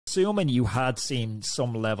assuming you had seen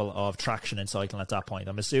some level of traction in cycling at that point.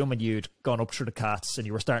 I'm assuming you'd gone up through the cats and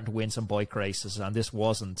you were starting to win some bike races, and this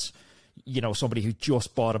wasn't, you know, somebody who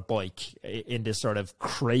just bought a bike in this sort of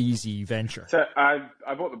crazy venture. So I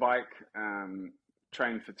bought the bike,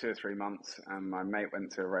 trained for 2 or 3 months, and my mate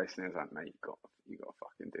went to a race and he was like, "Mate, you got to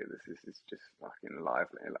fucking do this. This is just fucking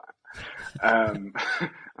lively." I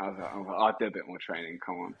was like, "I'll do a bit more training.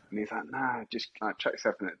 Come on." And he's like, "Nah, just like chuck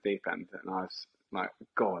yourself in at the deep end." And I was like,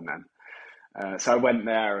 "Go on then." So I went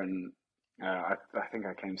there, and I think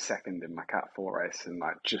I came second in my Cat 4 race, and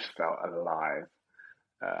like just felt alive,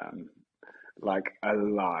 like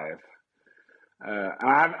alive. And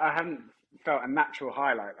I haven't felt a natural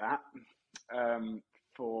high like that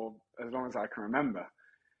for as long as I can remember.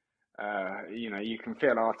 You know, you can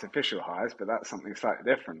feel artificial highs, but that's something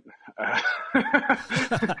slightly different.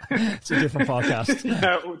 It's a different podcast.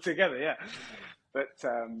 Yeah, altogether, yeah. But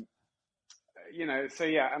you know, so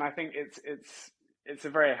yeah, and I think it's a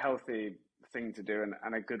very healthy thing to do,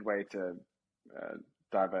 and a good way to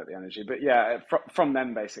divert the energy. But yeah, from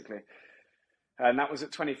then basically, and that was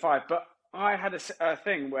at 25. But I had a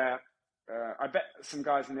thing where I bet some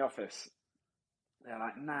guys in the office. They're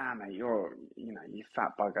like, "Nah, mate, you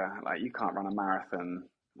fat bugger. Like, you can't run a marathon."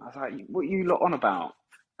 I was like, "What are you lot on about?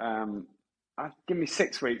 Give me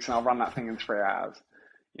 6 weeks and I'll run that thing in 3 hours."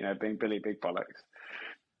 You know, being Billy Big Bollocks.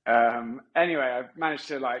 Anyway, I managed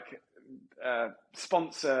to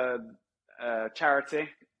sponsor a charity,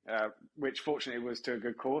 which fortunately was to a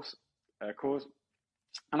good cause.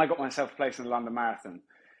 And I got myself a place in the London Marathon.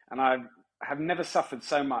 And I have never suffered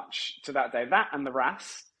so much to that day. That and the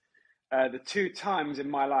RAS. The 2 times in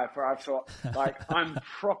my life where I've thought, like, I'm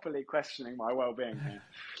properly questioning my well-being here.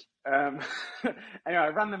 Anyway, I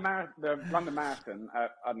ran the London Marathon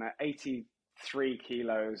at, I don't know, 83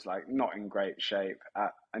 kilos, like not in great shape,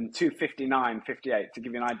 and 2:59:58 to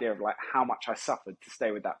give you an idea of like how much I suffered to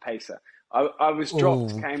stay with that pacer. I was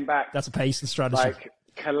dropped, came back. That's a pacing strategy. Like,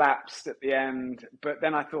 collapsed at the end. But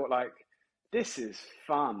then I thought, like, this is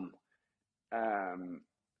fun.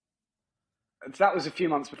 That was a few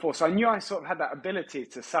months before, so I knew I sort of had that ability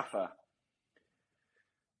to suffer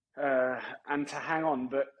and to hang on.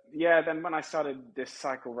 But yeah, then when I started this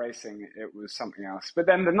cycle racing, it was something else. But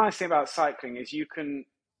then the nice thing about cycling is you can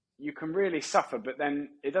really suffer, but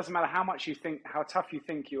then it doesn't matter how tough you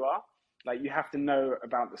think you are. Like, you have to know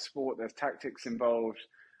about the sport. There's tactics involved.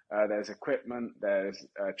 There's equipment. There's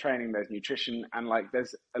training. There's nutrition, and like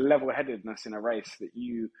there's a level-headedness in a race that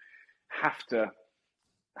you have to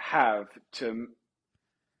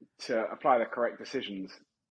apply the correct decisions